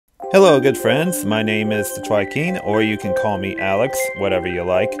Hello good friends, my name is theTwiKing, or you can call me Alex, whatever you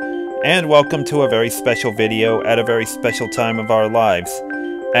like, and welcome to a very special video at a very special time of our lives.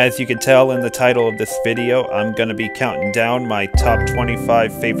 As you can tell in the title of this video, I'm going to be counting down my top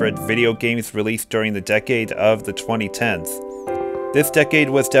 25 favorite video games released during the decade of the 2010s. This decade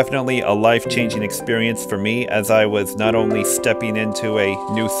was definitely a life-changing experience for me, as I was not only stepping into a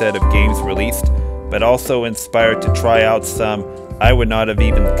new set of games released, but also inspired to try out some I would not have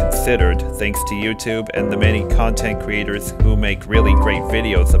even considered, thanks to YouTube and the many content creators who make really great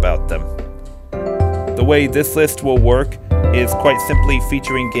videos about them. The way this list will work is quite simply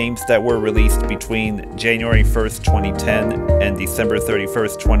featuring games that were released between January 1st, 2010 and December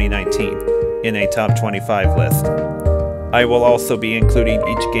 31st, 2019 in a top 25 list. I will also be including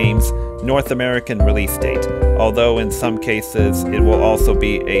each game's North American release date, although in some cases it will also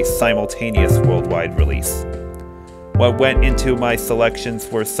be a simultaneous worldwide release. What went into my selections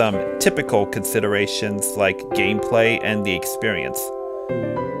were some typical considerations like gameplay and the experience.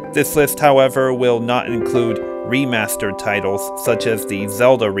 This list, however, will not include remastered titles such as the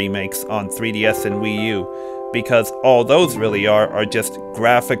Zelda remakes on 3DS and Wii U, because all those really are just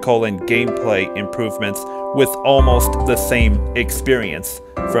graphical and gameplay improvements with almost the same experience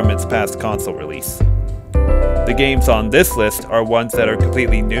from its past console release. The games on this list are ones that are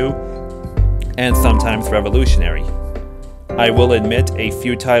completely new and sometimes revolutionary. I will admit a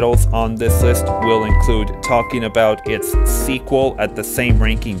few titles on this list will include talking about its sequel at the same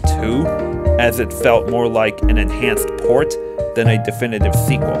ranking too, as it felt more like an enhanced port than a definitive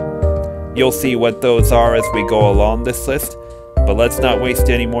sequel. You'll see what those are as we go along this list, but let's not waste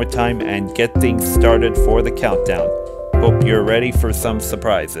any more time and get things started for the countdown. Hope you're ready for some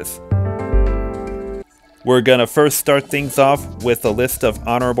surprises. We're gonna first start things off with a list of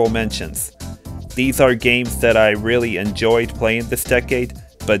honorable mentions. These are games that I really enjoyed playing this decade,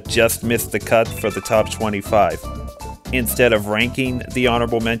 but just missed the cut for the top 25. Instead of ranking the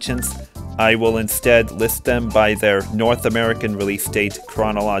honorable mentions, I will instead list them by their North American release date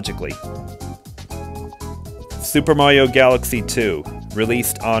chronologically. Super Mario Galaxy 2,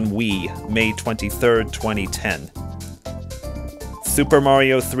 released on Wii, May 23rd, 2010. Super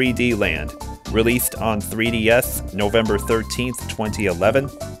Mario 3D Land, released on 3DS, November 13th, 2011.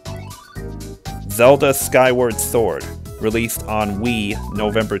 Zelda Skyward Sword, released on Wii,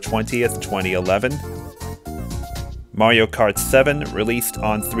 November 20th, 2011. Mario Kart 7, released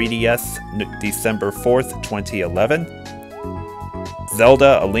on 3DS, December 4th, 2011.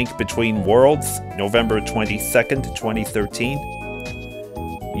 Zelda A Link Between Worlds, November 22nd, 2013.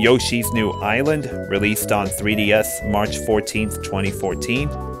 Yoshi's New Island, released on 3DS, March 14th, 2014.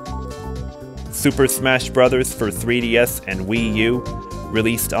 Super Smash Bros. For 3DS and Wii U,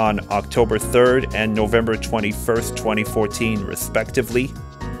 released on October 3rd and November 21st, 2014 respectively.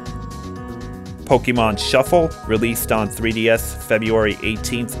 Pokemon Shuffle, released on 3DS February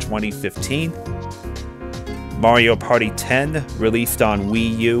 18th, 2015. Mario Party 10, released on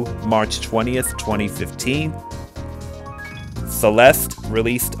Wii U March 20th, 2015. Celeste,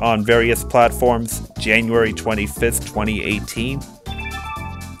 released on various platforms January 25th, 2018.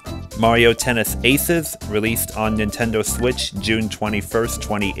 Mario Tennis Aces, released on Nintendo Switch June 21st,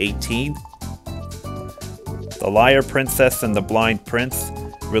 2018. The Liar Princess and the Blind Prince,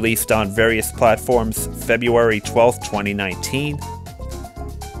 released on various platforms February 12th, 2019.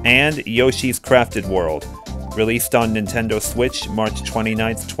 And Yoshi's Crafted World, released on Nintendo Switch March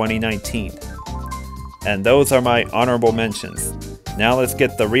 29th, 2019. And those are my honorable mentions. Now let's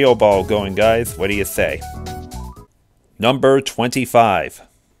get the real ball going, guys. What do you say? Number 25.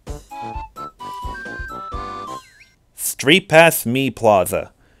 Street Pass Mii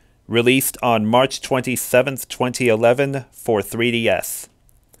Plaza, released on March 27th, 2011 for 3DS.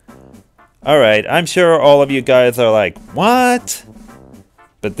 Alright, I'm sure all of you guys are like, what?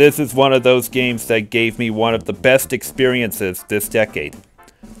 But this is one of those games that gave me one of the best experiences this decade.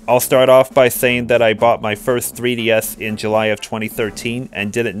 I'll start off by saying that I bought my first 3DS in July of 2013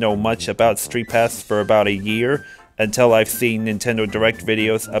 and didn't know much about Street Pass for about a year until I've seen Nintendo Direct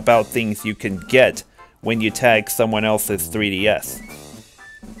videos about things you can get when you tag someone else's 3DS.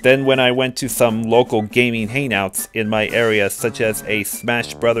 Then when I went to some local gaming hangouts in my area, such as a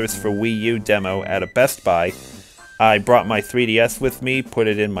Smash Bros. For Wii U demo at a Best Buy, I brought my 3DS with me, put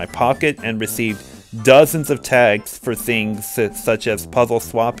it in my pocket, and received dozens of tags for things such as Puzzle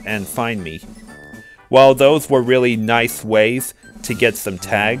Swap and Find Me. While those were really nice ways to get some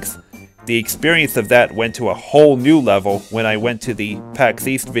tags, the experience of that went to a whole new level when I went to the PAX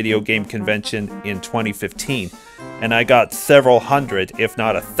East video game convention in 2015, and I got several hundred, if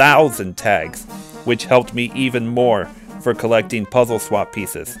not 1,000 tags, which helped me even more for collecting puzzle swap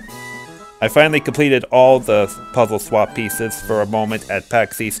pieces. I finally completed all the puzzle swap pieces for a moment at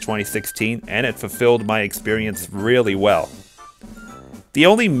PAX East 2016, and it fulfilled my experience really well. The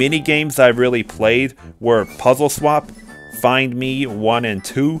only mini-games I really played were Puzzle Swap, Find Me 1 and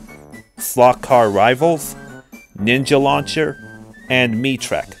 2, Slot Car Rivals, Ninja Launcher, and Me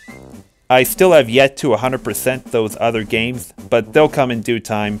Trek. I still have yet to 100% those other games, but they'll come in due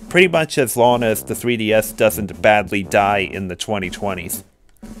time, pretty much as long as the 3DS doesn't badly die in the 2020s.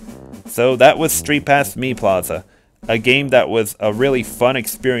 So that was Street Pass Me Plaza, a game that was a really fun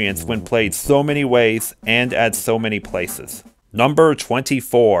experience when played so many ways and at so many places. Number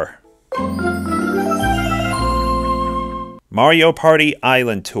 24. Mario Party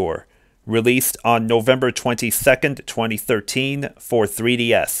Island Tour, released on November 22nd, 2013 for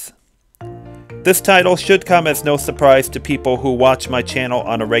 3DS. This title should come as no surprise to people who watch my channel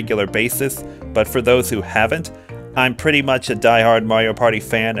on a regular basis, but for those who haven't, I'm pretty much a die-hard Mario Party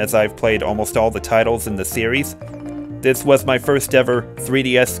fan as I've played almost all the titles in the series. This was my first ever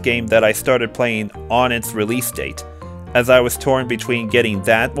 3DS game that I started playing on its release date, as I was torn between getting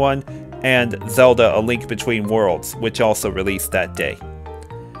that one and Zelda: A Link Between Worlds, which also released that day.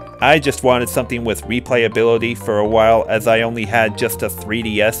 I just wanted something with replayability for a while, as I only had just a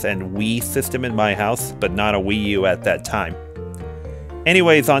 3DS and Wii system in my house, but not a Wii U at that time.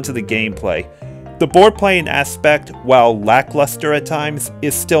 Anyways, onto the gameplay. The board playing aspect, while lackluster at times,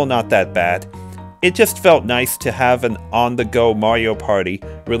 is still not that bad. It just felt nice to have an on-the-go Mario Party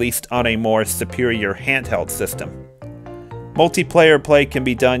released on a more superior handheld system. Multiplayer play can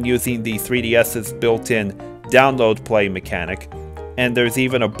be done using the 3DS's built-in download play mechanic, and there's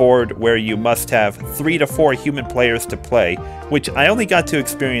even a board where you must have 3 to 4 human players to play, which I only got to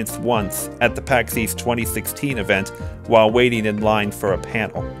experience once at the PAX East 2016 event while waiting in line for a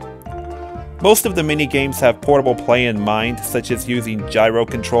panel. Most of the minigames have portable play in mind, such as using gyro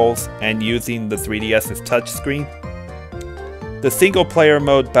controls and using the 3DS's touchscreen. The single-player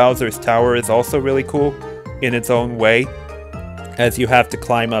mode Bowser's Tower is also really cool in its own way, as you have to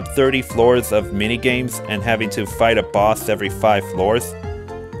climb up 30 floors of minigames and having to fight a boss every 5 floors.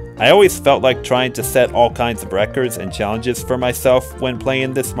 I always felt like trying to set all kinds of records and challenges for myself when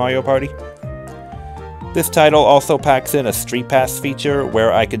playing this Mario Party. This title also packs in a Street Pass feature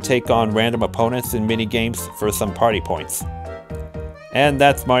where I can take on random opponents in minigames for some party points. And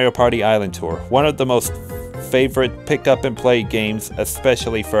that's Mario Party Island Tour, one of the most favorite pick up and play games,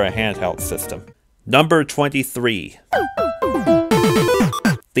 especially for a handheld system. Number 23.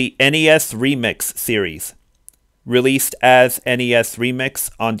 The NES Remix series. Released as NES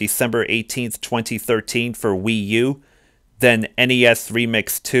Remix on December 18th, 2013 for Wii U, then NES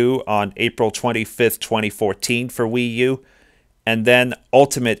Remix 2 on April 25th, 2014 for Wii U, and then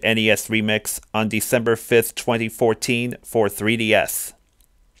Ultimate NES Remix on December 5th, 2014 for 3DS.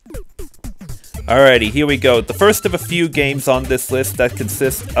 Alrighty, here we go. The first of a few games on this list that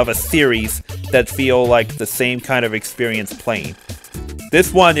consist of a series that feel like the same kind of experience playing.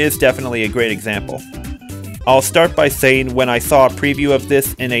 This one is definitely a great example. I'll start by saying when I saw a preview of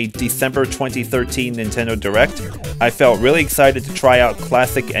this in a December 2013 Nintendo Direct, I felt really excited to try out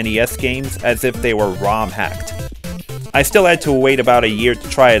classic NES games as if they were ROM hacked. I still had to wait about a year to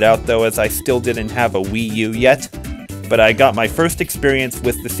try it out though, as I still didn't have a Wii U yet, but I got my first experience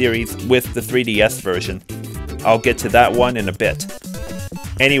with the series with the 3DS version. I'll get to that one in a bit.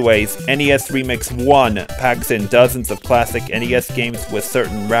 Anyways, NES Remix 1 packs in dozens of classic NES games with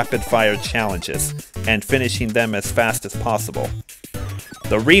certain rapid-fire challenges, and finishing them as fast as possible.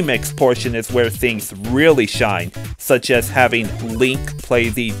 The remix portion is where things really shine, such as having Link play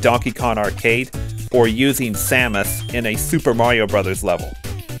the Donkey Kong arcade, or using Samus in a Super Mario Bros. Level.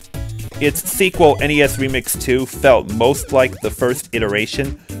 Its sequel, NES Remix 2, felt most like the first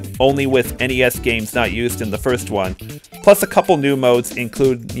iteration, only with NES games not used in the first one, plus a couple new modes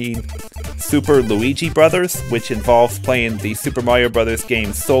including Super Luigi Brothers, which involves playing the Super Mario Bros.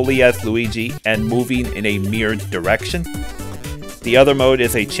 Game solely as Luigi and moving in a mirrored direction. The other mode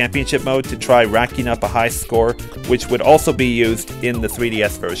is a championship mode to try racking up a high score, which would also be used in the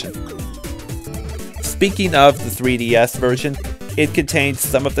 3DS version. Speaking of the 3DS version, it contains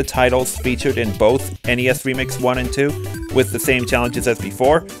some of the titles featured in both NES Remix 1 and 2, with the same challenges as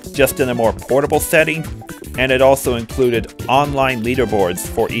before, just in a more portable setting, and it also included online leaderboards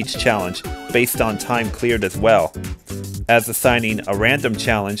for each challenge, based on time cleared as well, as assigning a random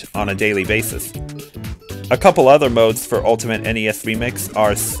challenge on a daily basis. A couple other modes for Ultimate NES Remix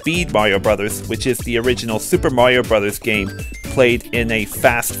are Speed Mario Bros., which is the original Super Mario Bros. Game played in a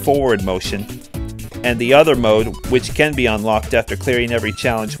fast-forward motion, And the other mode, which can be unlocked after clearing every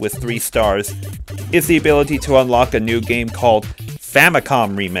challenge with 3 stars, is the ability to unlock a new game called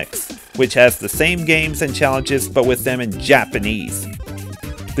Famicom Remix, which has the same games and challenges but with them in Japanese.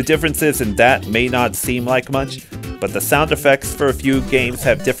 The differences in that may not seem like much, but the sound effects for a few games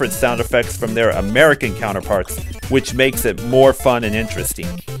have different sound effects from their American counterparts, which makes it more fun and interesting.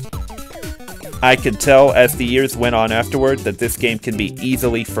 I could tell as the years went on afterward that this game can be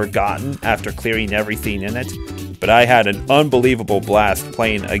easily forgotten after clearing everything in it, but I had an unbelievable blast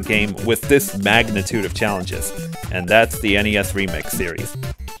playing a game with this magnitude of challenges, and that's the NES Remix series.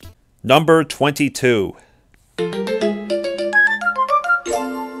 Number 22.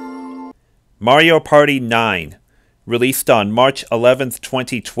 Mario Party 9, released on March 11th,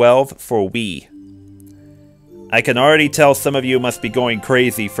 2012 for Wii. I can already tell some of you must be going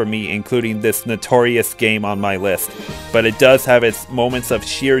crazy for me including this notorious game on my list, but it does have its moments of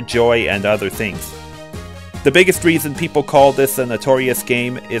sheer joy and other things. The biggest reason people call this a notorious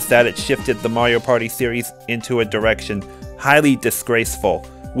game is that it shifted the Mario Party series into a direction highly disgraceful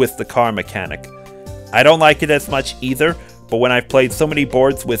with the car mechanic. I don't like it as much either, but when I've played so many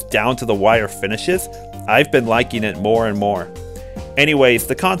boards with down-to-the-wire finishes, I've been liking it more and more. Anyways,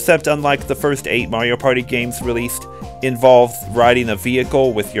 the concept, unlike the first 8 Mario Party games released, involves riding a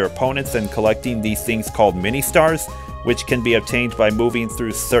vehicle with your opponents and collecting these things called mini-stars, which can be obtained by moving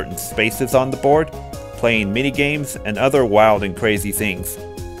through certain spaces on the board, playing mini-games, and other wild and crazy things.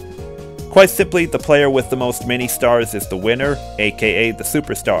 Quite simply, the player with the most mini-stars is the winner, aka the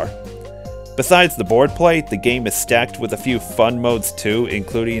superstar. Besides the board play, the game is stacked with a few fun modes too,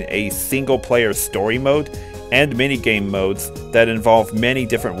 including a single-player story mode and minigame modes that involve many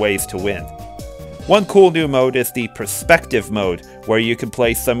different ways to win. One cool new mode is the perspective mode, where you can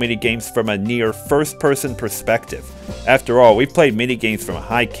play some minigames from a near first-person perspective. After all, we've played minigames from a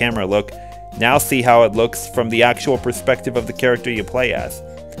high camera look, now see how it looks from the actual perspective of the character you play as.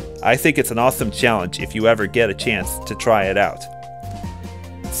 I think it's an awesome challenge if you ever get a chance to try it out.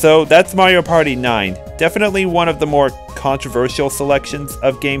 So that's Mario Party 9, definitely one of the more controversial selections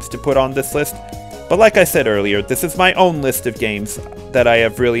of games to put on this list, but like I said earlier, this is my own list of games that I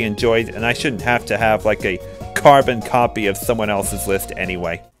have really enjoyed, and I shouldn't have to have like a carbon copy of someone else's list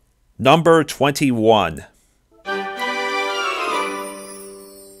anyway. Number 21.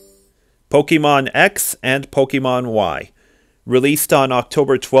 Pokemon X and Pokemon Y, released on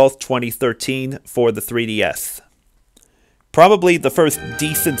October 12th, 2013 for the 3DS. Probably the first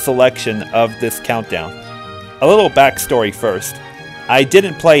decent selection of this countdown. A little backstory first. I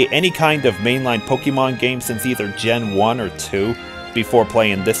didn't play any kind of mainline Pokemon game since either Gen 1 or 2 before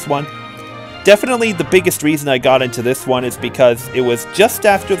playing this one. Definitely the biggest reason I got into this one is because it was just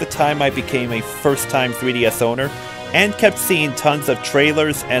after the time I became a first-time 3DS owner and kept seeing tons of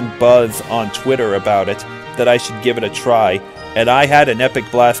trailers and buzz on Twitter about it that I should give it a try, and I had an epic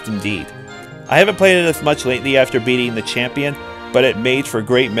blast indeed. I haven't played it as much lately after beating the champion, but it made for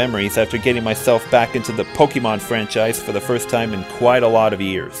great memories after getting myself back into the Pokemon franchise for the first time in quite a lot of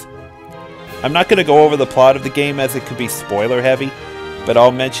years. I'm not going to go over the plot of the game as it could be spoiler heavy, but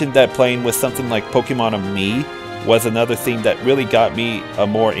I'll mention that playing with something like Pokemon of Me was another thing that really got me a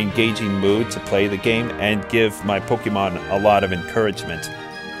more engaging mood to play the game and give my Pokemon a lot of encouragement.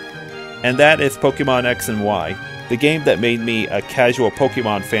 And that is Pokemon X and Y, the game that made me a casual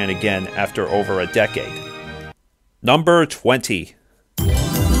Pokemon fan again after over a decade. Number 20.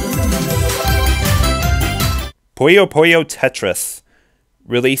 Puyo Puyo Tetris,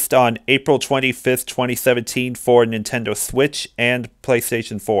 released on April 25th, 2017 for Nintendo Switch and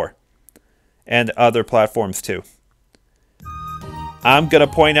PlayStation 4, and other platforms too. I'm gonna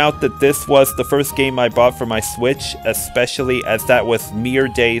point out that this was the first game I bought for my Switch, especially as that was mere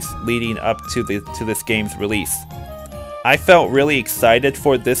days leading up to this game's release. I felt really excited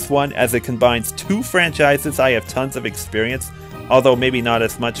for this one as it combines 2 franchises I have tons of experience, although maybe not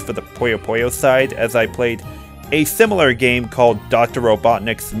as much for the Puyo Puyo side, as I played a similar game called Dr.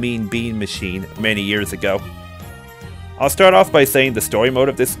 Robotnik's Mean Bean Machine many years ago. I'll start off by saying the story mode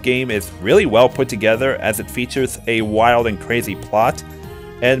of this game is really well put together as it features a wild and crazy plot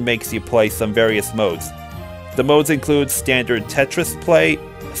and makes you play some various modes. The modes include standard Tetris play,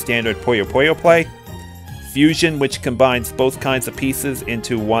 standard Puyo Puyo play, Fusion, which combines both kinds of pieces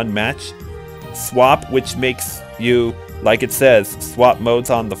into one match, Swap, which makes you, like it says, swap modes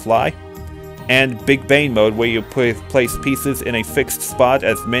on the fly, and Big Bang mode, where you place pieces in a fixed spot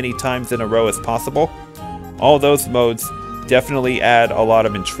as many times in a row as possible. All those modes definitely add a lot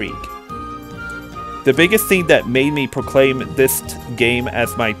of intrigue. The biggest thing that made me proclaim this game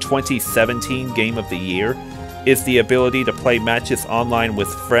as my 2017 Game of the Year is the ability to play matches online with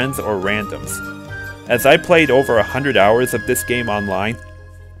friends or randoms. As I played over 100 hours of this game online,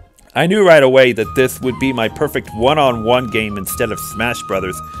 I knew right away that this would be my perfect one-on-one game instead of Smash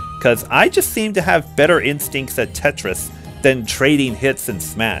Brothers, cause I just seem to have better instincts at Tetris than trading hits in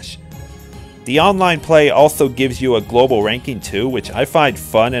Smash. The online play also gives you a global ranking too, which I find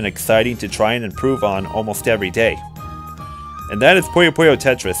fun and exciting to try and improve on almost every day. And that is Puyo Puyo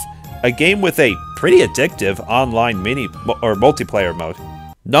Tetris, a game with a pretty addictive online multiplayer mode.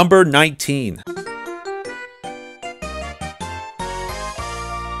 Number 19.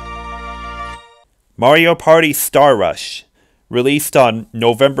 Mario Party Star Rush, released on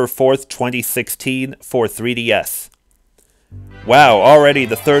November 4th, 2016 for 3DS. Wow, already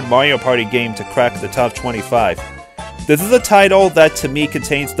the third Mario Party game to crack the top 25. This is a title that to me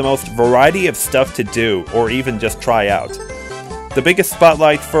contains the most variety of stuff to do, or even just try out. The biggest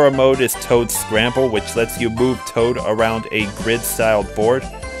spotlight for a mode is Toad's Scramble, which lets you move Toad around a grid-styled board,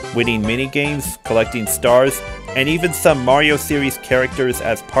 winning minigames, collecting stars, and even some Mario series characters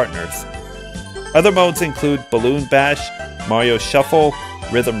as partners. Other modes include Balloon Bash, Mario Shuffle,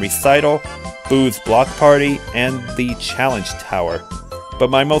 Rhythm Recital, Boo's Block Party, and the Challenge Tower. But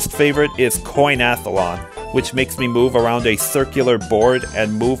my most favorite is Coin-Athlon, which makes me move around a circular board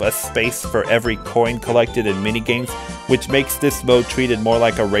and move a space for every coin collected in minigames, which makes this mode treated more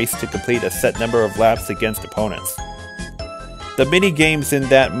like a race to complete a set number of laps against opponents. The minigames in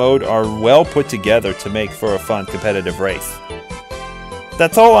that mode are well put together to make for a fun competitive race.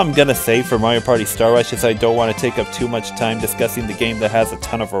 That's all I'm gonna say for Mario Party Star Rush, as I don't want to take up too much time discussing the game that has a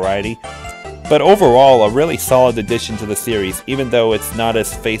ton of variety. But overall, a really solid addition to the series, even though it's not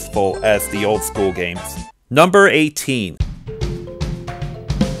as faithful as the old school games. Number 18.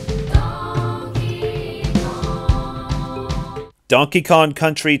 Donkey Kong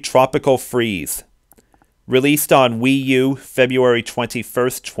Country Tropical Freeze. Released on Wii U February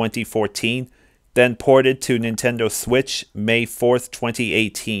 21st, 2014, then ported to Nintendo Switch May 4th,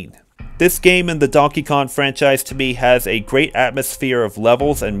 2018. This game in the Donkey Kong franchise to me has a great atmosphere of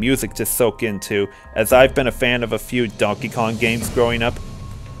levels and music to soak into, as I've been a fan of a few Donkey Kong games growing up.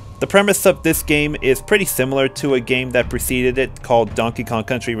 The premise of this game is pretty similar to a game that preceded it called Donkey Kong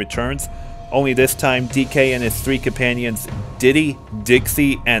Country Returns, only this time DK and his three companions Diddy,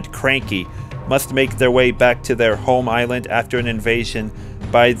 Dixie, and Cranky must make their way back to their home island after an invasion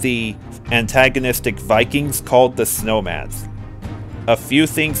by the antagonistic Vikings called the Snowmans. A few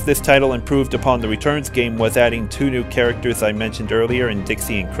things this title improved upon the Returns game was adding two new characters I mentioned earlier in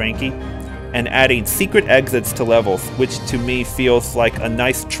Dixie and Cranky, and adding secret exits to levels, which to me feels like a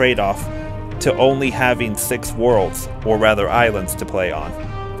nice trade-off to only having 6 worlds, or rather islands, to play on.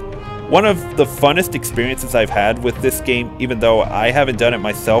 One of the funnest experiences I've had with this game, even though I haven't done it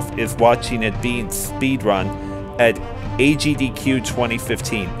myself, is watching it being speedrun at AGDQ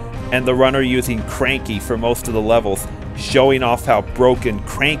 2015, and the runner using Cranky for most of the levels, showing off how broken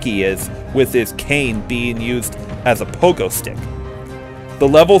Cranky is with his cane being used as a pogo stick. The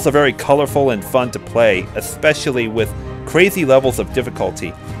levels are very colorful and fun to play, especially with crazy levels of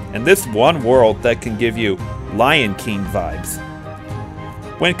difficulty, and this one world that can give you Lion King vibes.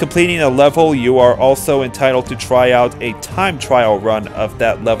 When completing a level, you are also entitled to try out a time trial run of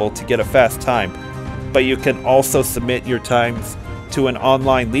that level to get a fast time, but you can also submit your times to an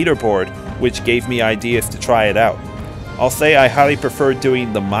online leaderboard, which gave me ideas to try it out. I'll say I highly prefer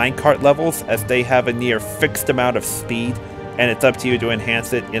doing the minecart levels, as they have a near fixed amount of speed, and it's up to you to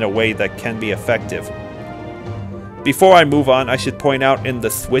enhance it in a way that can be effective. Before I move on, I should point out in the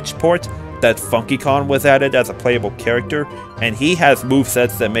Switch port that Funky Kong was added as a playable character, and he has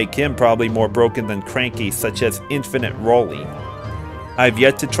movesets that make him probably more broken than Cranky, such as infinite rolling. I've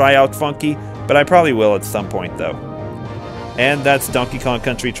yet to try out Funky, but I probably will at some point though. And that's Donkey Kong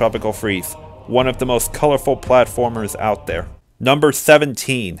Country Tropical Freeze, one of the most colorful platformers out there. Number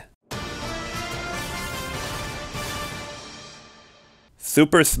 17.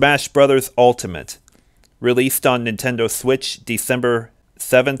 Super Smash Bros. Ultimate, released on Nintendo Switch December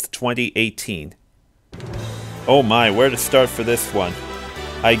 7th, 2018. Oh my, where to start for this one?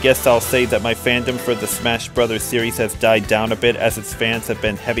 I guess I'll say that my fandom for the Smash Bros. Series has died down a bit, as its fans have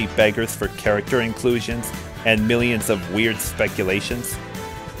been heavy beggars for character inclusions and millions of weird speculations.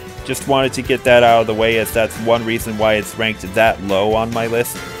 Just wanted to get that out of the way, as that's one reason why it's ranked that low on my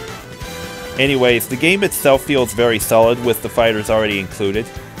list. Anyways, the game itself feels very solid with the fighters already included.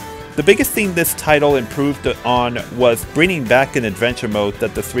 The biggest thing this title improved on was bringing back an adventure mode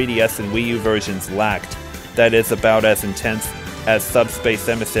that the 3DS and Wii U versions lacked, that is about as intense as Subspace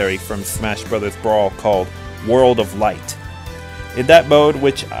Emissary from Smash Bros. Brawl, called World of Light. In that mode,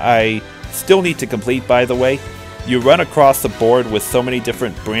 which I still need to complete by the way, You run across the board with so many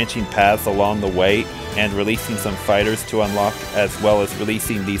different branching paths along the way, and releasing some fighters to unlock, as well as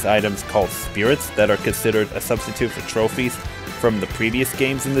releasing these items called spirits that are considered a substitute for trophies from the previous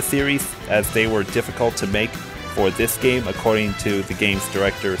games in the series, as they were difficult to make for this game according to the game's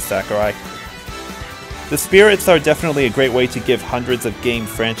director Sakurai. The spirits are definitely a great way to give hundreds of game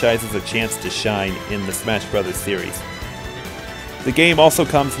franchises a chance to shine in the Smash Bros. Series. The game also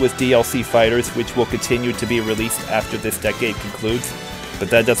comes with DLC fighters, which will continue to be released after this decade concludes, but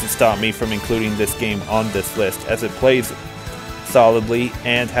that doesn't stop me from including this game on this list, as it plays solidly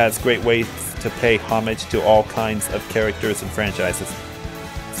and has great ways to pay homage to all kinds of characters and franchises.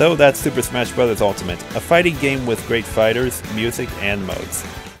 So that's Super Smash Bros. Ultimate, a fighting game with great fighters, music, and modes.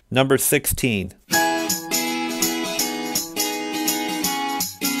 Number 16.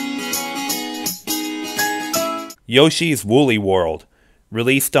 Yoshi's Woolly World,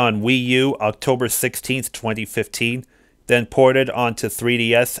 released on Wii U October 16, 2015, then ported onto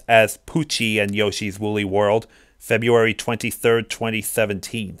 3DS as Poochie and Yoshi's Woolly World, February 23,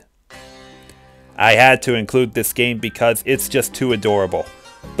 2017. I had to include this game because it's just too adorable.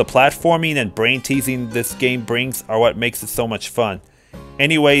 The platforming and brain-teasing this game brings are what makes it so much fun.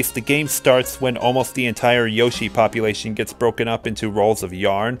 Anyways, the game starts when almost the entire Yoshi population gets broken up into rolls of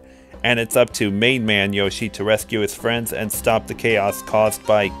yarn, and it's up to Main Man Yoshi to rescue his friends and stop the chaos caused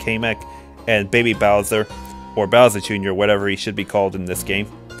by Kamek and Baby Bowser, or Bowser Jr., whatever he should be called in this game.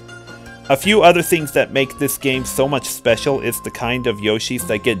 A few other things that make this game so much special is the kind of Yoshis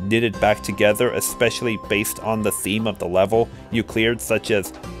that get knitted back together, especially based on the theme of the level you cleared, such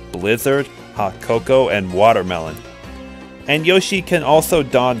as Blizzard, Hot Cocoa, and Watermelon. And Yoshi can also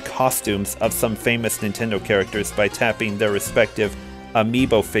don costumes of some famous Nintendo characters by tapping their respective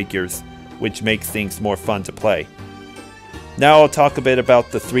amiibo figures, which makes things more fun to play. Now I'll talk a bit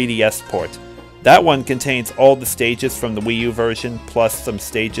about the 3DS port. That one contains all the stages from the Wii U version, plus some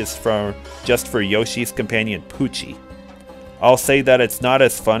stages just for Yoshi's companion Poochie. I'll say that it's not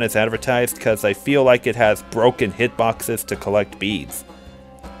as fun as advertised because I feel like it has broken hitboxes to collect beads.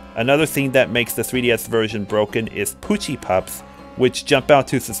 Another thing that makes the 3DS version broken is Poochie Pups, which jump out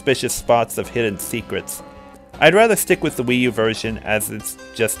to suspicious spots of hidden secrets. I'd rather stick with the Wii U version as it's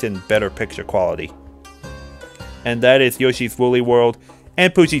just in better picture quality. And that is Yoshi's Woolly World,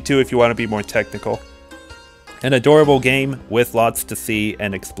 and Poochie 2 if you want to be more technical. An adorable game with lots to see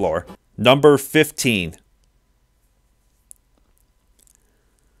and explore. Number 15.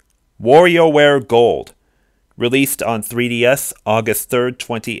 WarioWare Gold, released on 3DS August 3rd,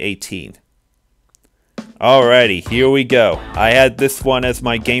 2018. Alrighty, here we go. I had this one as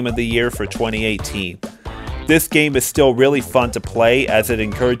my game of the year for 2018. This game is still really fun to play as it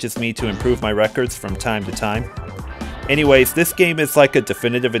encourages me to improve my records from time to time. Anyways, this game is like a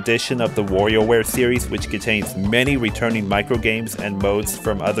definitive edition of the WarioWare series, which contains many returning microgames and modes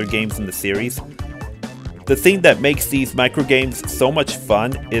from other games in the series. The thing that makes these microgames so much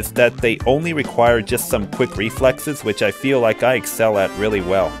fun is that they only require just some quick reflexes, which I feel like I excel at really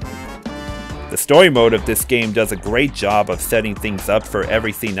well. The story mode of this game does a great job of setting things up for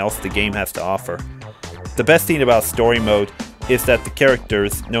everything else the game has to offer. The best thing about story mode is that the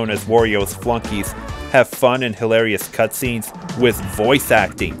characters, known as Wario's flunkies, have fun and hilarious cutscenes with voice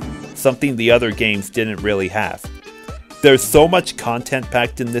acting, something the other games didn't really have. There's so much content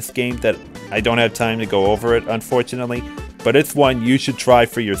packed in this game that I don't have time to go over it, unfortunately, but it's one you should try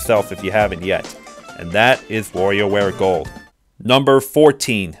for yourself if you haven't yet, and that is WarioWare Gold. Number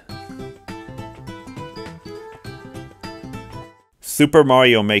 14. Super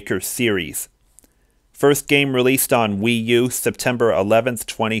Mario Maker Series. First game released on Wii U September 11th,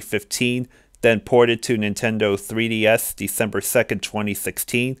 2015, then ported to Nintendo 3DS December 2nd,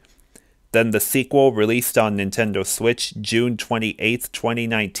 2016. Then the sequel released on Nintendo Switch June 28th,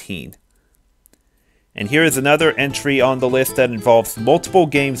 2019. And here is another entry on the list that involves multiple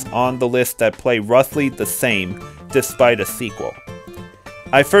games on the list that play roughly the same despite a sequel.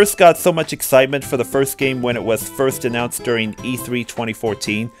 I first got so much excitement for the first game when it was first announced during E3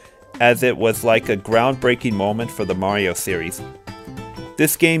 2014, as it was like a groundbreaking moment for the Mario series.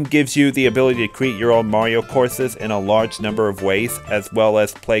 This game gives you the ability to create your own Mario courses in a large number of ways, as well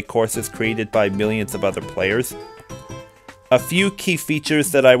as play courses created by millions of other players. A few key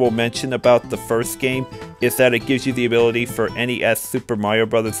features that I will mention about the first game is that it gives you the ability for NES Super Mario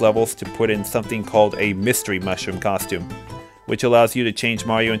Bros. Levels to put in something called a Mystery Mushroom costume, which allows you to change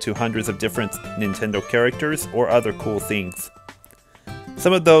Mario into hundreds of different Nintendo characters or other cool things.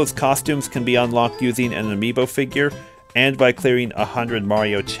 Some of those costumes can be unlocked using an amiibo figure and by clearing a 100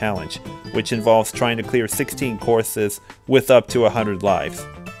 Mario challenge, which involves trying to clear 16 courses with up to 100 lives.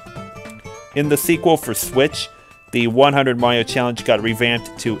 In the sequel for Switch, the 100 Mario Challenge got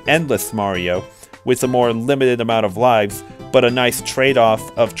revamped to Endless Mario, with a more limited amount of lives, but a nice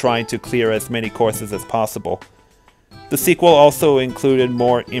trade-off of trying to clear as many courses as possible. The sequel also included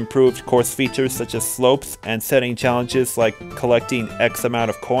more improved course features such as slopes and setting challenges like collecting X amount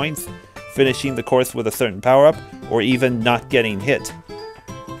of coins, finishing the course with a certain power-up, or even not getting hit.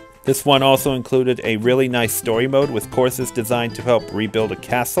 This one also included a really nice story mode with courses designed to help rebuild a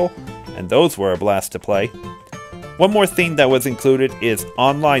castle, and those were a blast to play. One more thing that was included is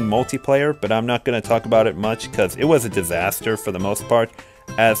online multiplayer, but I'm not going to talk about it much because it was a disaster for the most part,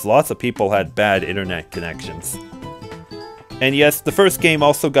 as lots of people had bad internet connections. And yes, the first game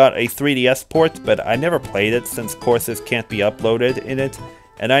also got a 3DS port, but I never played it since courses can't be uploaded in it,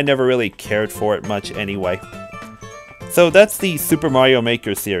 and I never really cared for it much anyway. So that's the Super Mario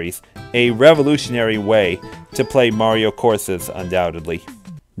Maker series, a revolutionary way to play Mario courses undoubtedly.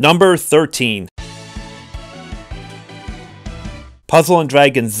 Number 13. Puzzle &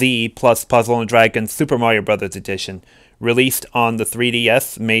 Dragon Z plus Puzzle & Dragon Super Mario Bros. Edition, released on the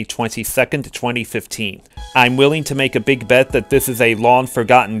 3DS May 22nd, 2015. I'm willing to make a big bet that this is a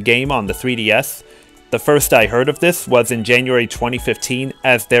long-forgotten game on the 3DS. The first I heard of this was in January 2015,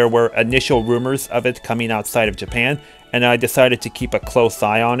 as there were initial rumors of it coming outside of Japan, and I decided to keep a close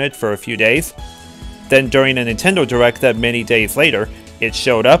eye on it for a few days. Then during a Nintendo Direct that many days later, it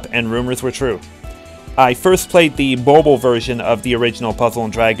showed up and rumors were true. I first played the mobile version of the original Puzzle &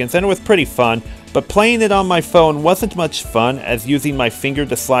 Dragons, and it was pretty fun, but playing it on my phone wasn't much fun, as using my finger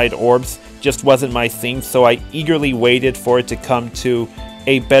to slide orbs just wasn't my thing, so I eagerly waited for it to come to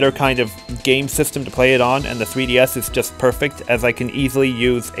a better kind of game system to play it on, and the 3DS is just perfect, as I can easily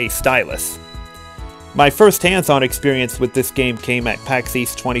use a stylus. My first hands-on experience with this game came at PAX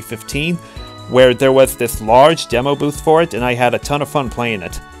East 2015, where there was this large demo booth for it, and I had a ton of fun playing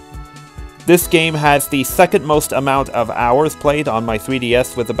it. This game has the second most amount of hours played on my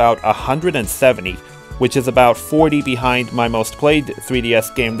 3DS with about 170, which is about 40 behind my most played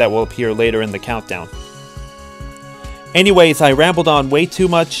 3DS game that will appear later in the countdown. Anyways, I rambled on way too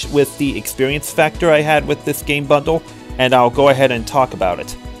much with the experience factor I had with this game bundle, and I'll go ahead and talk about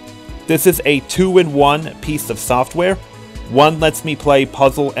it. This is a 2-in-1 piece of software. One lets me play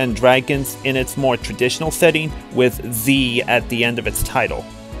Puzzle & Dragons in its more traditional setting with Z at the end of its title.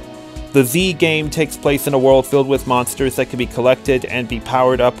 The Z game takes place in a world filled with monsters that can be collected and be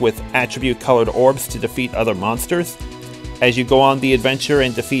powered up with attribute-colored orbs to defeat other monsters. As you go on the adventure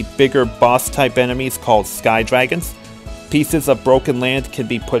and defeat bigger boss-type enemies called Sky Dragons, pieces of broken land can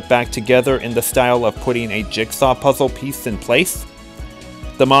be put back together in the style of putting a jigsaw puzzle piece in place.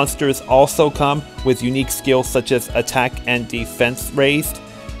 The monsters also come with unique skills such as attack and defense raised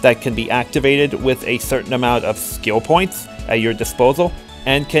that can be activated with a certain amount of skill points at your disposal,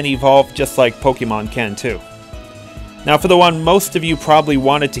 and can evolve just like Pokemon can too. Now for the one most of you probably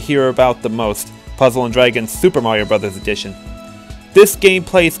wanted to hear about the most, Puzzle & Dragon Super Mario Bros. Edition. This game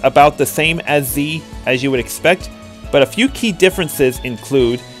plays about the same as Z as you would expect, but a few key differences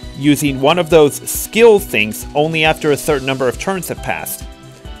include using one of those skill things only after a certain number of turns have passed.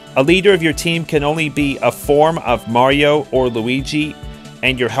 A leader of your team can only be a form of Mario or Luigi,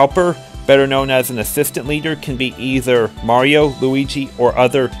 and your helper, better known as an assistant leader, can be either Mario, Luigi, or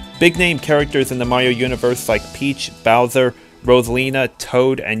other big-name characters in the Mario universe like Peach, Bowser, Rosalina,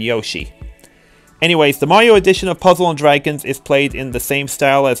 Toad, and Yoshi. Anyways, the Mario edition of Puzzle & Dragons is played in the same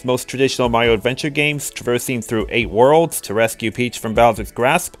style as most traditional Mario Adventure games, traversing through 8 worlds to rescue Peach from Bowser's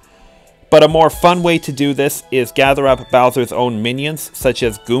grasp. But a more fun way to do this is gather up Bowser's own minions, such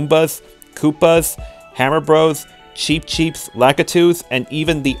as Goombas, Koopas, Hammer Bros, Cheep Cheeps, Lakitus, and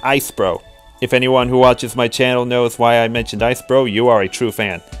even the Ice Bro. If anyone who watches my channel knows why I mentioned Ice Bro, you are a true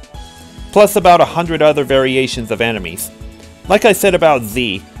fan. Plus about 100 other variations of enemies. Like I said about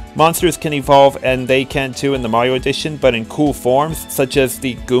Z, monsters can evolve, and they can too in the Mario edition, but in cool forms, such as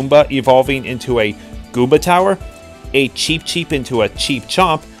the Goomba evolving into a Goomba Tower, a Cheep Cheep into a Cheep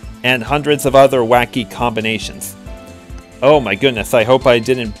Chomp, and hundreds of other wacky combinations. Oh my goodness, I hope I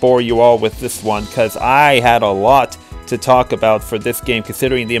didn't bore you all with this one, because I had a lot to talk about for this game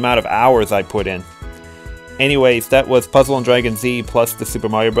considering the amount of hours I put in. Anyways, that was Puzzle & Dragon Z plus the Super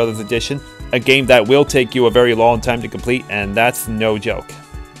Mario Bros. Edition, a game that will take you a very long time to complete, and that's no joke.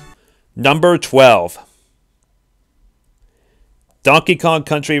 Number 12. Donkey Kong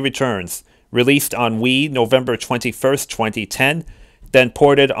Country Returns, released on Wii November 21st, 2010, then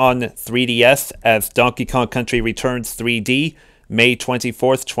ported on 3DS as Donkey Kong Country Returns 3D, May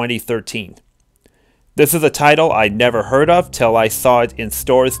 24th, 2013. This is a title I'd never heard of till I saw it in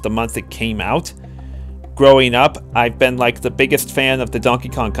stores the month it came out. Growing up, I've been like the biggest fan of the Donkey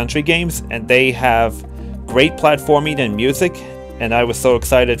Kong Country games, and they have great platforming and music, and I was so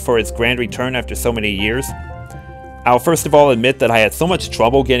excited for its grand return after so many years. I'll first of all admit that I had so much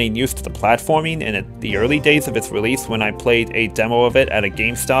trouble getting used to the platforming in the early days of its release when I played a demo of it at a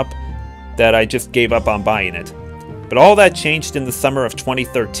GameStop that I just gave up on buying it. But all that changed in the summer of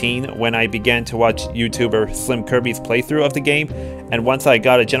 2013 when I began to watch YouTuber Slim Kirby's playthrough of the game, and once I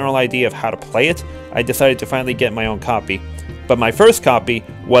got a general idea of how to play it, I decided to finally get my own copy. But my first copy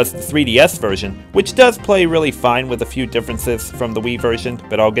was the 3DS version, which does play really fine with a few differences from the Wii version,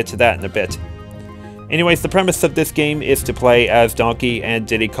 but I'll get to that in a bit. Anyways, the premise of this game is to play as Donkey and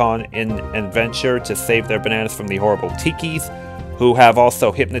Diddy Kong in an adventure to save their bananas from the horrible Tikis, who have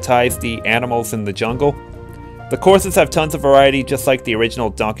also hypnotized the animals in the jungle. The courses have tons of variety, just like the original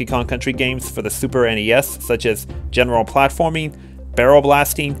Donkey Kong Country games for the Super NES, such as general platforming, barrel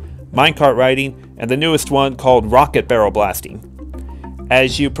blasting, minecart riding, and the newest one called rocket barrel blasting.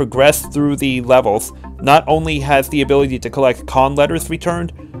 As you progress through the levels, not only has the ability to collect con letters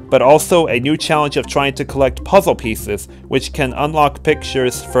returned, but also a new challenge of trying to collect puzzle pieces, which can unlock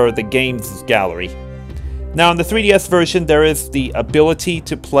pictures for the game's gallery. Now in the 3DS version, there is the ability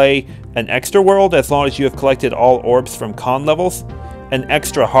to play an extra world as long as you have collected all orbs from con levels, an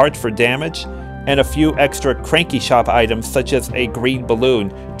extra heart for damage, and a few extra Cranky Shop items such as a green balloon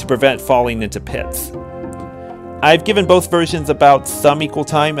to prevent falling into pits. I've given both versions about some equal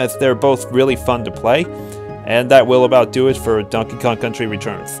time as they're both really fun to play, and that will about do it for Donkey Kong Country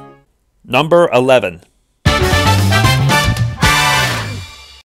Returns. Number 11.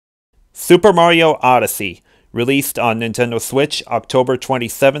 Super Mario Odyssey, released on Nintendo Switch October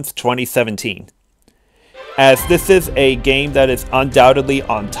 27th, 2017. As this is a game that is undoubtedly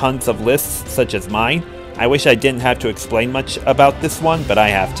on tons of lists, such as mine, I wish I didn't have to explain much about this one, but I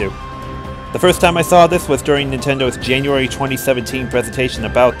have to. The first time I saw this was during Nintendo's January 2017 presentation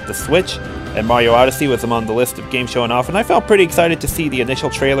about the Switch, and Mario Odyssey was among the list of games showing off, and I felt pretty excited to see the initial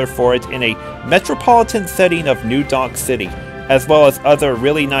trailer for it in a metropolitan setting of New Donk City, as well as other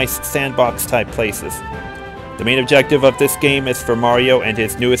really nice sandbox-type places. The main objective of this game is for Mario and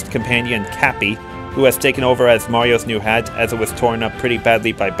his newest companion, Cappy, who has taken over as Mario's new hat as it was torn up pretty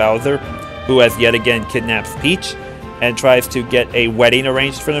badly by Bowser, who has yet again kidnaps Peach, and tries to get a wedding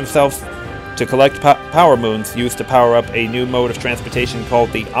arranged for themselves to collect power moons used to power up a new mode of transportation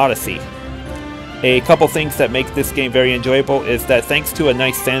called the Odyssey. A couple things that make this game very enjoyable is that thanks to a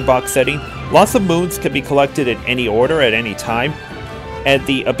nice sandbox setting, lots of moons can be collected in any order at any time, and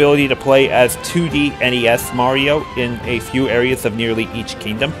the ability to play as 2D NES Mario in a few areas of nearly each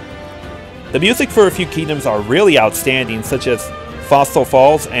kingdom. The music for a few kingdoms are really outstanding, such as Fossil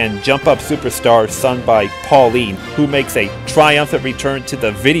Falls and Jump Up Superstar, sung by Pauline, who makes a triumphant return to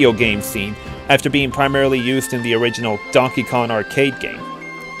the video game scene after being primarily used in the original Donkey Kong arcade game.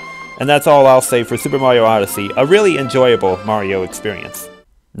 And that's all I'll say for Super Mario Odyssey, a really enjoyable Mario experience.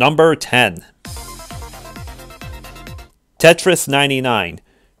 Number 10. Tetris 99,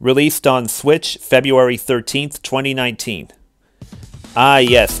 released on Switch February 13th, 2019. Ah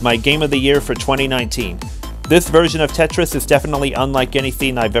yes, my game of the year for 2019. This version of Tetris is definitely unlike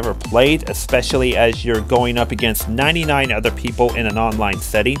anything I've ever played, especially as you're going up against 99 other people in an online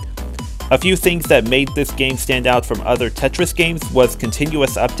setting. A few things that made this game stand out from other Tetris games was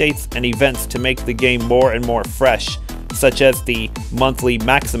continuous updates and events to make the game more and more fresh, such as the monthly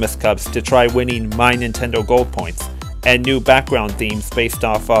Maximus Cups to try winning My Nintendo Gold points, and new background themes based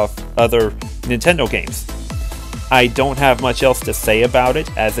off of other Nintendo games. I don't have much else to say about it,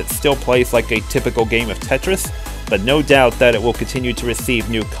 as it still plays like a typical game of Tetris, but no doubt that it will continue to receive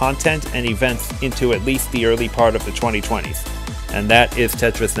new content and events into at least the early part of the 2020s. And that is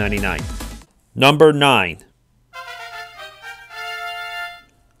Tetris 99. Number 9.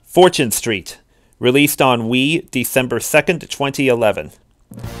 Fortune Street, released on Wii December 2nd, 2011.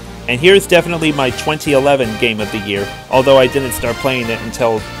 And here's definitely my 2011 game of the year, although I didn't start playing it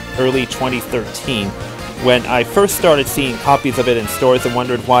until early 2013, when I first started seeing copies of it in stores and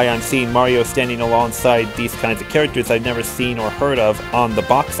wondered why I'm seeing Mario standing alongside these kinds of characters I've never seen or heard of on the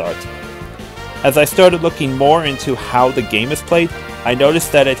box art. As I started looking more into how the game is played, I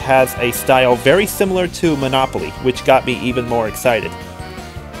noticed that it has a style very similar to Monopoly, which got me even more excited.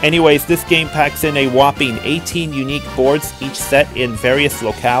 Anyways, this game packs in a whopping 18 unique boards, each set in various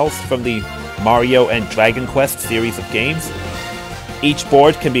locales from the Mario and Dragon Quest series of games. Each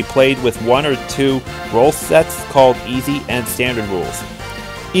board can be played with one or two role sets called Easy and Standard Rules.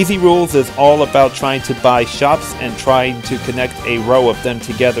 Easy Rules is all about trying to buy shops and trying to connect a row of them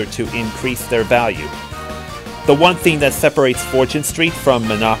together to increase their value. The one thing that separates Fortune Street from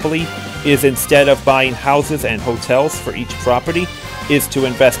Monopoly is instead of buying houses and hotels for each property, is to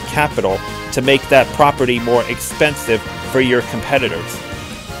invest capital to make that property more expensive for your competitors.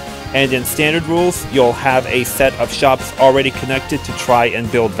 And in standard rules, you'll have a set of shops already connected to try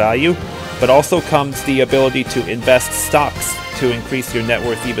and build value, but also comes the ability to invest stocks to increase your net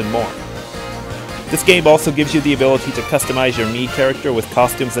worth even more. This game also gives you the ability to customize your Mii character with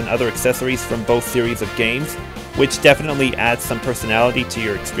costumes and other accessories from both series of games, which definitely adds some personality to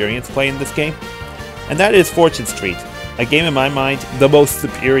your experience playing this game. And that is Fortune Street, a game in my mind, the most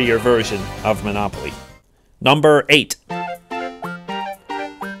superior version of Monopoly. Number 8.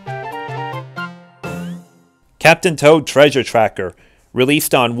 Captain Toad Treasure Tracker,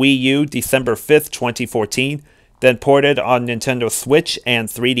 released on Wii U December 5th, 2014, then ported on Nintendo Switch and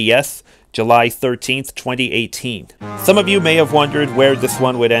 3DS July 13th, 2018. Some of you may have wondered where this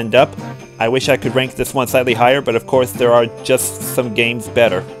one would end up. I wish I could rank this one slightly higher, but of course there are just some games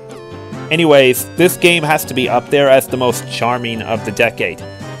better. Anyways, this game has to be up there as the most charming of the decade.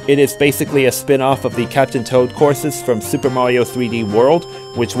 It is basically a spin-off of the Captain Toad courses from Super Mario 3D World,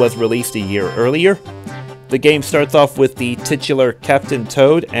 which was released a year earlier. The game starts off with the titular Captain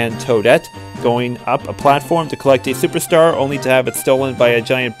Toad and Toadette going up a platform to collect a superstar, only to have it stolen by a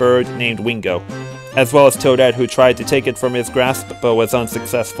giant bird named Wingo, as well as Toadette, who tried to take it from his grasp but was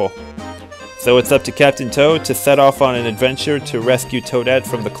unsuccessful. So it's up to Captain Toad to set off on an adventure to rescue Toadette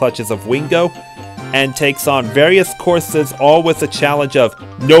from the clutches of Wingo, and takes on various courses, all with the challenge of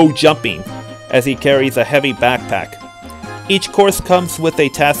no jumping, as he carries a heavy backpack. Each course comes with a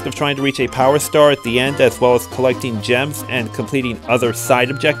task of trying to reach a power star at the end, as well as collecting gems and completing other side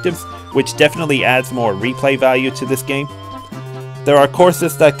objectives, which definitely adds more replay value to this game. There are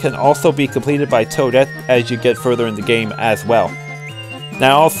courses that can also be completed by Toadette as you get further in the game as well.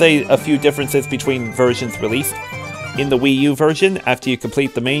 Now I'll say a few differences between versions released. In the Wii U version, after you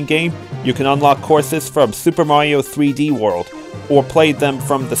complete the main game, you can unlock courses from Super Mario 3D World, or play them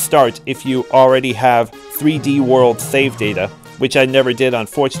from the start if you already have 3D World save data, which I never did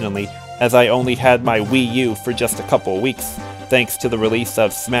unfortunately, as I only had my Wii U for just a couple weeks, thanks to the release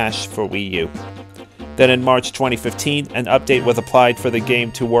of Smash for Wii U. Then in March 2015, an update was applied for the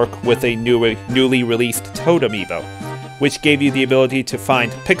game to work with a newly released Toad amiibo, which gave you the ability to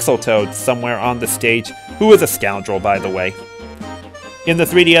find Pixel Toad somewhere on the stage, who is a scoundrel by the way. In the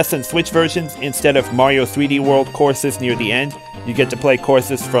 3DS and Switch versions, instead of Mario 3D World courses near the end, you get to play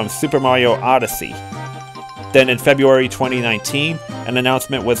courses from Super Mario Odyssey. Then in February 2019, an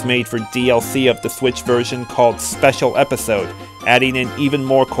announcement was made for DLC of the Switch version called Special Episode, adding in even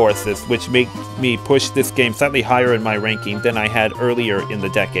more courses, which make me push this game slightly higher in my ranking than I had earlier in the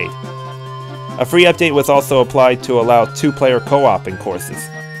decade. A free update was also applied to allow 2-player co-op in courses.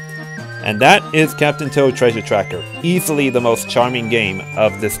 And that is Captain Toad Treasure Tracker, easily the most charming game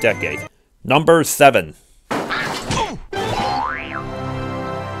of this decade. Number 7.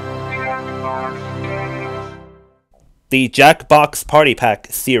 The Jackbox Party Pack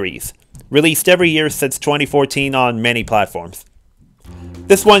series, released every year since 2014 on many platforms.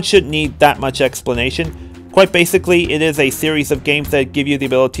 This one shouldn't need that much explanation. Quite basically, it is a series of games that give you the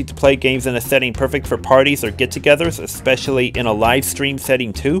ability to play games in a setting perfect for parties or get-togethers, especially in a live stream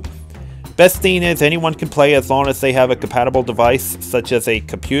setting too. Best thing is anyone can play as long as they have a compatible device, such as a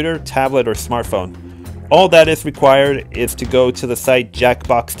computer, tablet, or smartphone. All that is required is to go to the site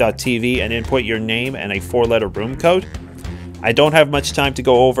jackbox.tv and input your name and a 4-letter room code. I don't have much time to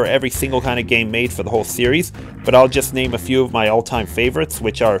go over every single kind of game made for the whole series, but I'll just name a few of my all-time favorites,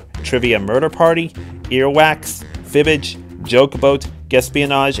 which are Trivia Murder Party, Earwax, Fibbage, Joke Boat,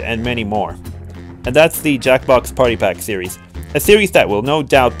 Guespionage, and many more. And that's the Jackbox Party Pack series, a series that will no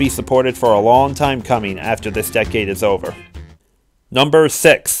doubt be supported for a long time coming after this decade is over. Number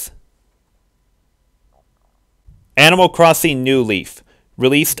 6. Animal Crossing New Leaf,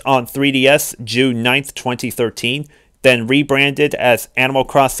 released on 3DS June 9th, 2013, then rebranded as Animal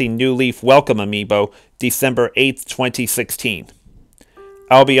Crossing New Leaf Welcome Amiibo December 8th, 2016.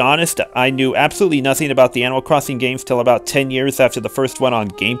 I'll be honest, I knew absolutely nothing about the Animal Crossing games till about 10 years after the first one on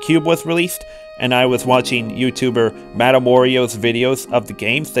GameCube was released, and I was watching YouTuber Madame Wario's videos of the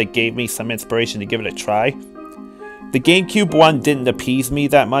games that gave me some inspiration to give it a try. The GameCube one didn't appease me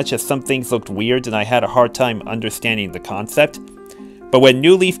that much, as some things looked weird and I had a hard time understanding the concept. But when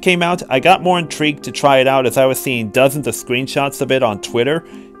New Leaf came out, I got more intrigued to try it out, as I was seeing dozens of screenshots of it on Twitter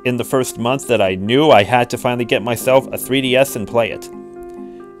in the first month that I knew I had to finally get myself a 3DS and play it.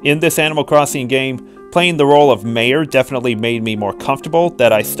 In this Animal Crossing game, playing the role of Mayor definitely made me more comfortable,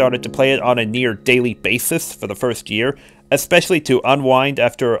 that I started to play it on a near daily basis for the first year, especially to unwind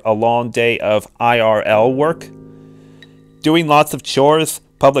after a long day of IRL work. Doing lots of chores,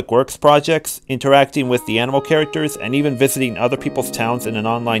 public works projects, interacting with the animal characters, and even visiting other people's towns in an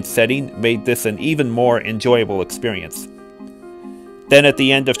online setting made this an even more enjoyable experience. Then at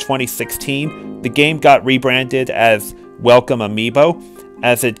the end of 2016, the game got rebranded as Welcome Amiibo,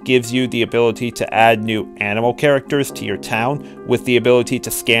 as it gives you the ability to add new animal characters to your town with the ability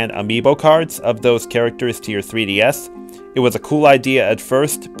to scan amiibo cards of those characters to your 3DS. It was a cool idea at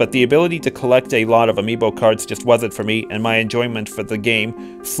first, but the ability to collect a lot of amiibo cards just wasn't for me, and my enjoyment for the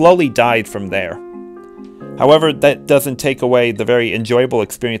game slowly died from there. However, that doesn't take away the very enjoyable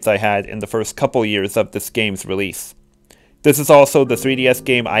experience I had in the first couple years of this game's release. This is also the 3DS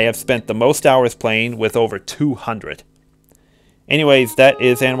game I have spent the most hours playing, with over 200. Anyways, that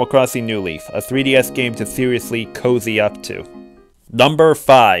is Animal Crossing New Leaf, a 3DS game to seriously cozy up to. Number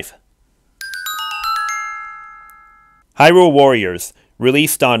 5. Hyrule Warriors,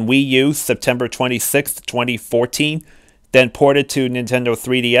 released on Wii U September 26, 2014, then ported to Nintendo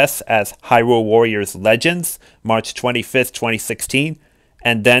 3DS as Hyrule Warriors Legends, March 25, 2016,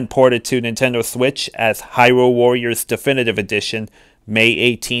 and then ported to Nintendo Switch as Hyrule Warriors Definitive Edition, May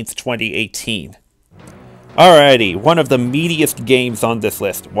 18, 2018. Alrighty, one of the meatiest games on this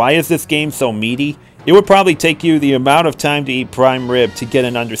list. Why is this game so meaty? It would probably take you the amount of time to eat prime rib to get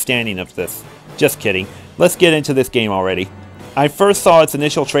an understanding of this. Just kidding. Let's get into this game already. I first saw its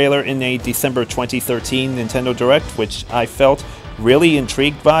initial trailer in a December 2013 Nintendo Direct, which I felt really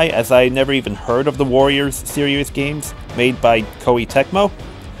intrigued by, as I had never even heard of the Warriors series games made by Koei Tecmo.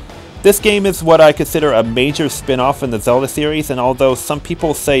 This game is what I consider a major spin-off in the Zelda series, and although some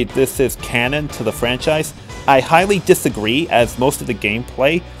people say this is canon to the franchise, I highly disagree, as most of the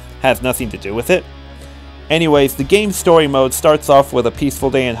gameplay has nothing to do with it. Anyways, the game's story mode starts off with a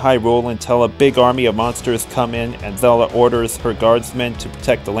peaceful day in Hyrule until a big army of monsters come in and Zelda orders her guardsmen to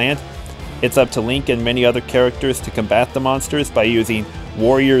protect the land. It's up to Link and many other characters to combat the monsters by using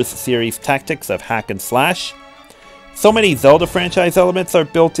Warriors series tactics of hack and slash. So many Zelda franchise elements are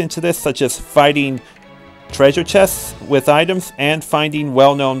built into this, such as fighting treasure chests with items and finding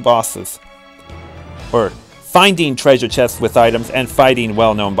well-known bosses. Or finding treasure chests with items and fighting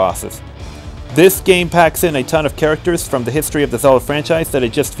well-known bosses. This game packs in a ton of characters from the history of the Zelda franchise that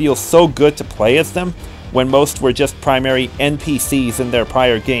it just feels so good to play as them, when most were just primary NPCs in their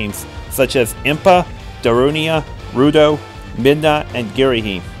prior games, such as Impa, Darunia, Rudo, Midna, and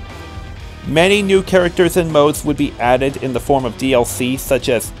Girahim. Many new characters and modes would be added in the form of DLC, such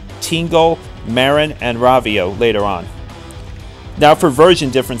as Tingle, Marin, and Ravio later on. Now for version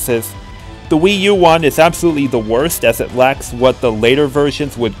differences, the Wii U one is absolutely the worst, as it lacks what the later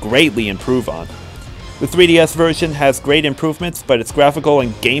versions would greatly improve on. The 3DS version has great improvements, but its graphical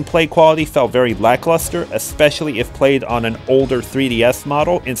and gameplay quality felt very lackluster, especially if played on an older 3DS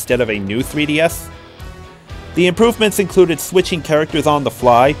model instead of a new 3DS. The improvements included switching characters on the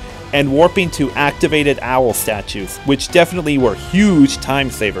fly and warping to activated owl statues, which definitely were huge time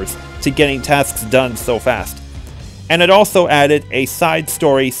savers to getting tasks done so fast. And it also added a side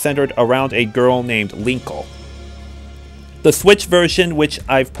story centered around a girl named Linkle. The Switch version, which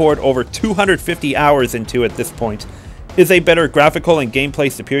I've poured over 250 hours into at this point, is a better graphical and gameplay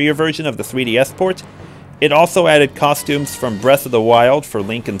superior version of the 3DS port. It also added costumes from Breath of the Wild for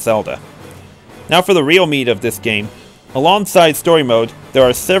Link and Zelda. Now for the real meat of this game. Alongside story mode, there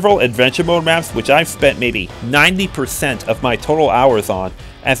are several adventure mode maps which I've spent maybe 90% of my total hours on,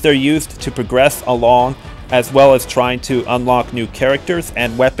 as they're used to progress along, as well as trying to unlock new characters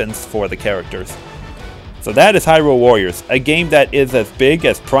and weapons for the characters. So that is Hyrule Warriors, a game that is as big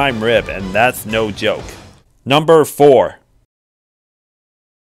as prime rib, and that's no joke. Number 4.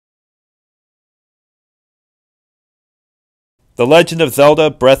 The Legend of Zelda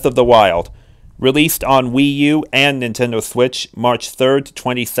Breath of the Wild, released on Wii U and Nintendo Switch, March 3rd,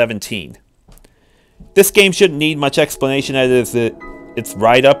 2017. This game shouldn't need much explanation, as it's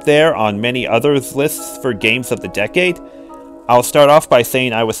right up there on many others' lists for games of the decade. I'll start off by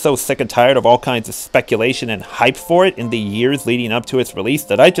saying I was so sick and tired of all kinds of speculation and hype for it in the years leading up to its release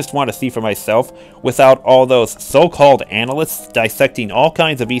that I just want to see for myself without all those so-called analysts dissecting all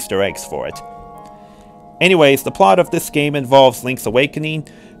kinds of Easter eggs for it. Anyways, the plot of this game involves Link's awakening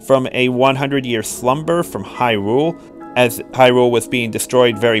from a 100-year slumber from Hyrule, as Hyrule was being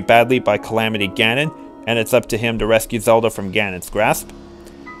destroyed very badly by Calamity Ganon, and it's up to him to rescue Zelda from Ganon's grasp.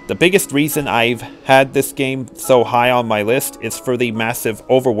 The biggest reason I've had this game so high on my list is for the massive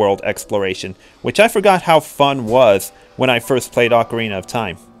overworld exploration, which I forgot how fun was when I first played Ocarina of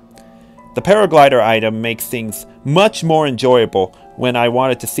Time. The paraglider item makes things much more enjoyable when I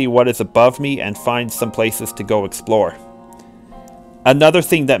wanted to see what is above me and find some places to go explore. Another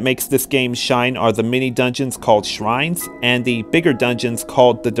thing that makes this game shine are the mini dungeons called shrines, and the bigger dungeons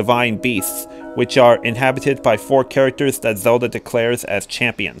called the divine beasts, which are inhabited by 4 characters that Zelda declares as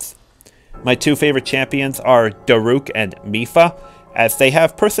champions. My 2 favorite champions are Daruk and Mipha, as they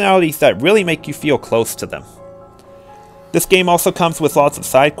have personalities that really make you feel close to them. This game also comes with lots of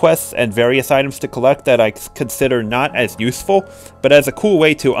side quests and various items to collect that I consider not as useful, but as a cool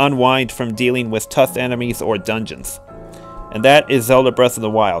way to unwind from dealing with tough enemies or dungeons. And that is Zelda Breath of the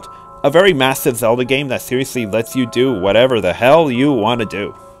Wild, a very massive Zelda game that seriously lets you do whatever the hell you want to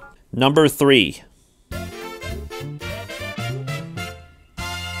do. Number 3.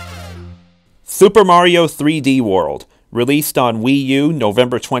 Super Mario 3D World, released on Wii U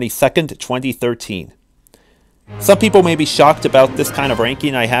November 22nd, 2013. Some people may be shocked about this kind of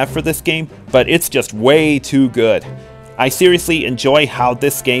ranking I have for this game, but it's just way too good. I seriously enjoy how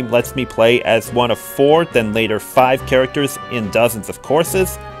this game lets me play as one of 4, then later 5 characters in dozens of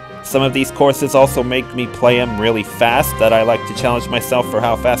courses. Some of these courses also make me play them really fast, that I like to challenge myself for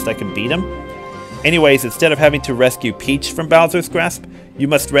how fast I can beat them. Anyways, instead of having to rescue Peach from Bowser's grasp, you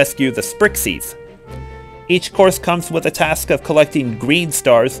must rescue the Sprixies. Each course comes with a task of collecting green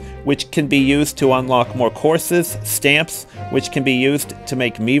stars, which can be used to unlock more courses, stamps, which can be used to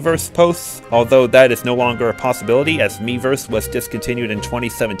make Miiverse posts, although that is no longer a possibility as Miiverse was discontinued in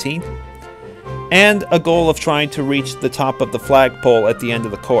 2017, and a goal of trying to reach the top of the flagpole at the end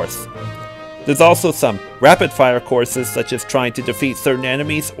of the course. There's also some rapid-fire courses, such as trying to defeat certain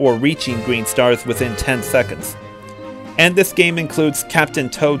enemies or reaching green stars within 10 seconds. And this game includes Captain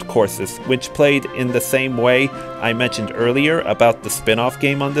Toad courses, which played in the same way I mentioned earlier about the spin-off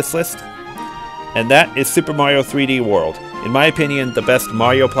game on this list. And that is Super Mario 3D World, in my opinion the best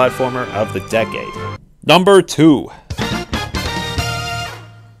Mario platformer of the decade. Number 2.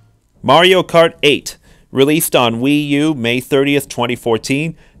 Mario Kart 8, released on Wii U May 30th,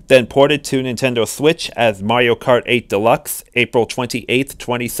 2014, then ported to Nintendo Switch as Mario Kart 8 Deluxe, April 28th,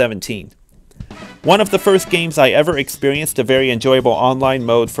 2017. One of the first games I ever experienced a very enjoyable online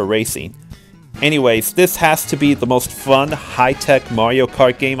mode for racing. Anyways, this has to be the most fun, high-tech Mario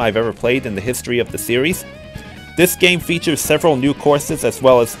Kart game I've ever played in the history of the series. This game features several new courses as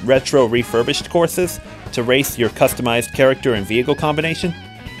well as retro refurbished courses to race your customized character and vehicle combination.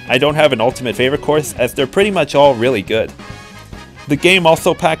 I don't have an ultimate favorite course as they're pretty much all really good. The game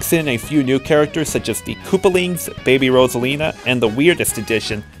also packs in a few new characters such as the Koopalings, Baby Rosalina, and the weirdest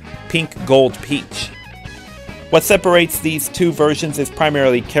edition, Pink Gold Peach. What separates these 2 versions is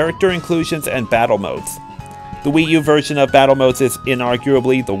primarily character inclusions and battle modes. The Wii U version of battle modes is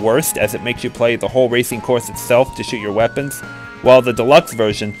inarguably the worst, as it makes you play the whole racing course itself to shoot your weapons, while the deluxe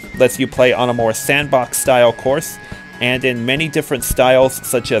version lets you play on a more sandbox style course, and in many different styles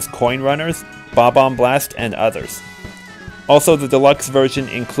such as coin runners, Bob-omb Blast, and others. Also, the deluxe version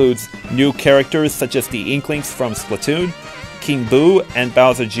includes new characters such as the Inklings from Splatoon, King Boo, and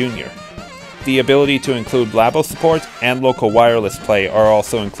Bowser Jr. The ability to include Labo support and local wireless play are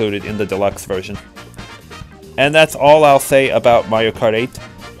also included in the deluxe version. And that's all I'll say about Mario Kart 8.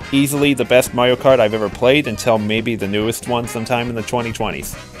 Easily the best Mario Kart I've ever played until maybe the newest one sometime in the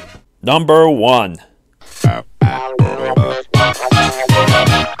 2020s. Number 1.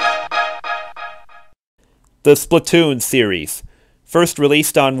 The Splatoon series. First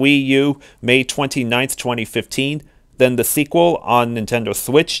released on Wii U May 29th, 2015, then the sequel on Nintendo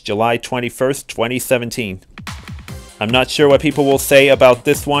Switch July 21st, 2017. I'm not sure what people will say about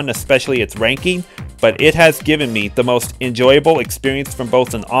this one, especially its ranking, but it has given me the most enjoyable experience from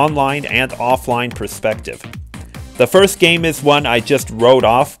both an online and offline perspective. The first game is one I just wrote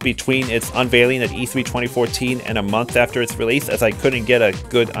off between its unveiling at E3 2014 and a month after its release, as I couldn't get a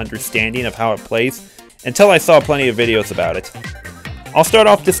good understanding of how it plays until I saw plenty of videos about it. I'll start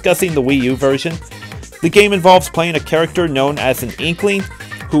off discussing the Wii U version. The game involves playing a character known as an Inkling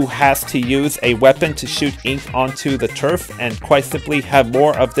who has to use a weapon to shoot ink onto the turf and quite simply have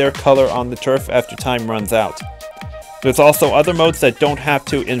more of their color on the turf after time runs out. There's also other modes that don't have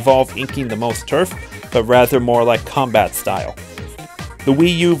to involve inking the most turf, but rather more like combat style. The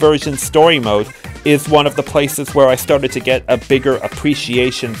Wii U version story mode is one of the places where I started to get a bigger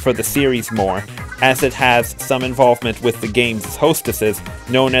appreciation for the series more, as it has some involvement with the game's hostesses,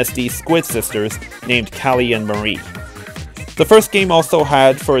 known as the Squid Sisters, named Callie and Marie. The first game also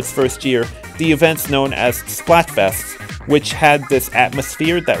had, for its first year, the events known as Splatfests, which had this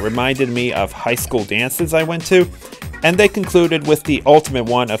atmosphere that reminded me of high school dances I went to, and they concluded with the ultimate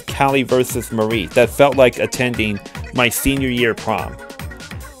one of Callie vs. Marie that felt like attending my senior year prom.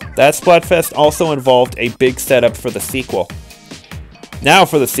 That Splatfest also involved a big setup for the sequel. Now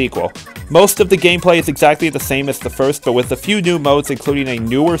for the sequel. Most of the gameplay is exactly the same as the first, but with a few new modes, including a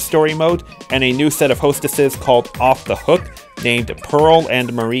newer story mode and a new set of hostesses called Off the Hook, named Pearl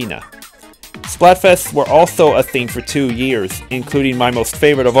and Marina. Splatfests were also a thing for 2 years, including my most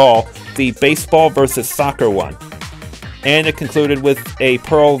favorite of all, the baseball versus soccer one. And it concluded with a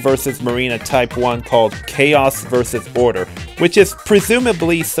Pearl versus Marina Type 1 called Chaos versus Order, which is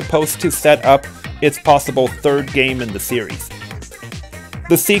presumably supposed to set up its possible third game in the series.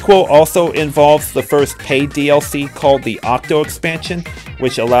 The sequel also involves the first paid DLC called the Octo expansion,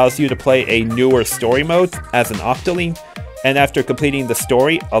 which allows you to play a newer story mode as an Octoling, and after completing the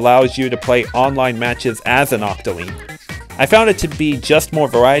story, allows you to play online matches as an Octoling. I found it to be just more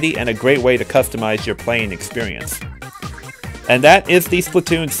variety and a great way to customize your playing experience. And that is the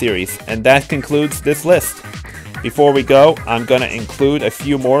Splatoon series, and that concludes this list. Before we go, I'm gonna include a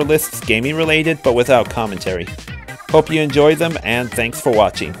few more lists gaming related, but without commentary. Hope you enjoyed them, and thanks for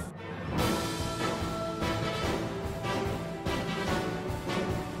watching.